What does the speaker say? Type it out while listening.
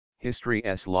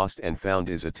History's Lost and Found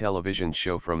is a television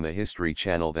show from the History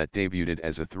Channel that debuted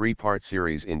as a three-part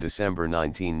series in December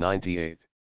 1998.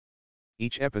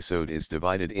 Each episode is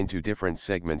divided into different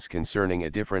segments concerning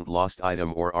a different lost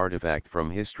item or artifact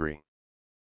from history.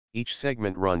 Each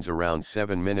segment runs around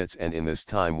 7 minutes, and in this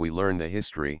time we learn the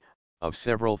history of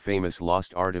several famous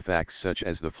lost artifacts such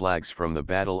as the flags from the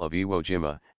Battle of Iwo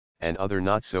Jima, and other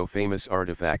not-so-famous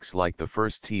artifacts like the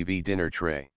first TV dinner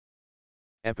tray.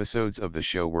 Episodes of the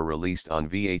show were released on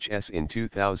VHS in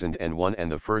 2001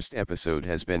 and the first episode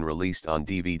has been released on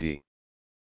DVD.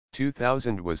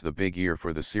 2000 was the big year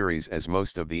for the series as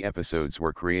most of the episodes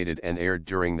were created and aired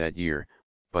during that year,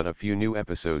 but a few new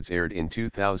episodes aired in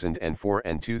 2004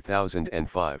 and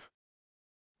 2005.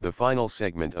 The final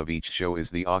segment of each show is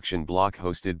the auction block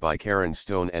hosted by Karen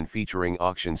Stone and featuring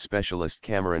auction specialist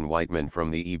Cameron Whiteman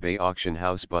from the eBay auction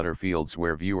house Butterfields,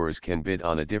 where viewers can bid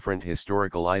on a different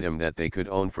historical item that they could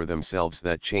own for themselves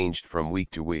that changed from week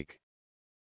to week.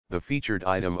 The featured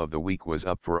item of the week was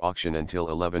up for auction until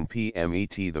 11 p.m.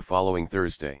 ET the following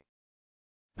Thursday.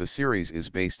 The series is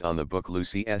based on the book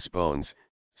Lucy S. Bones,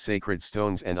 Sacred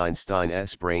Stones and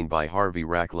Einstein's Brain by Harvey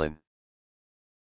Rachlin.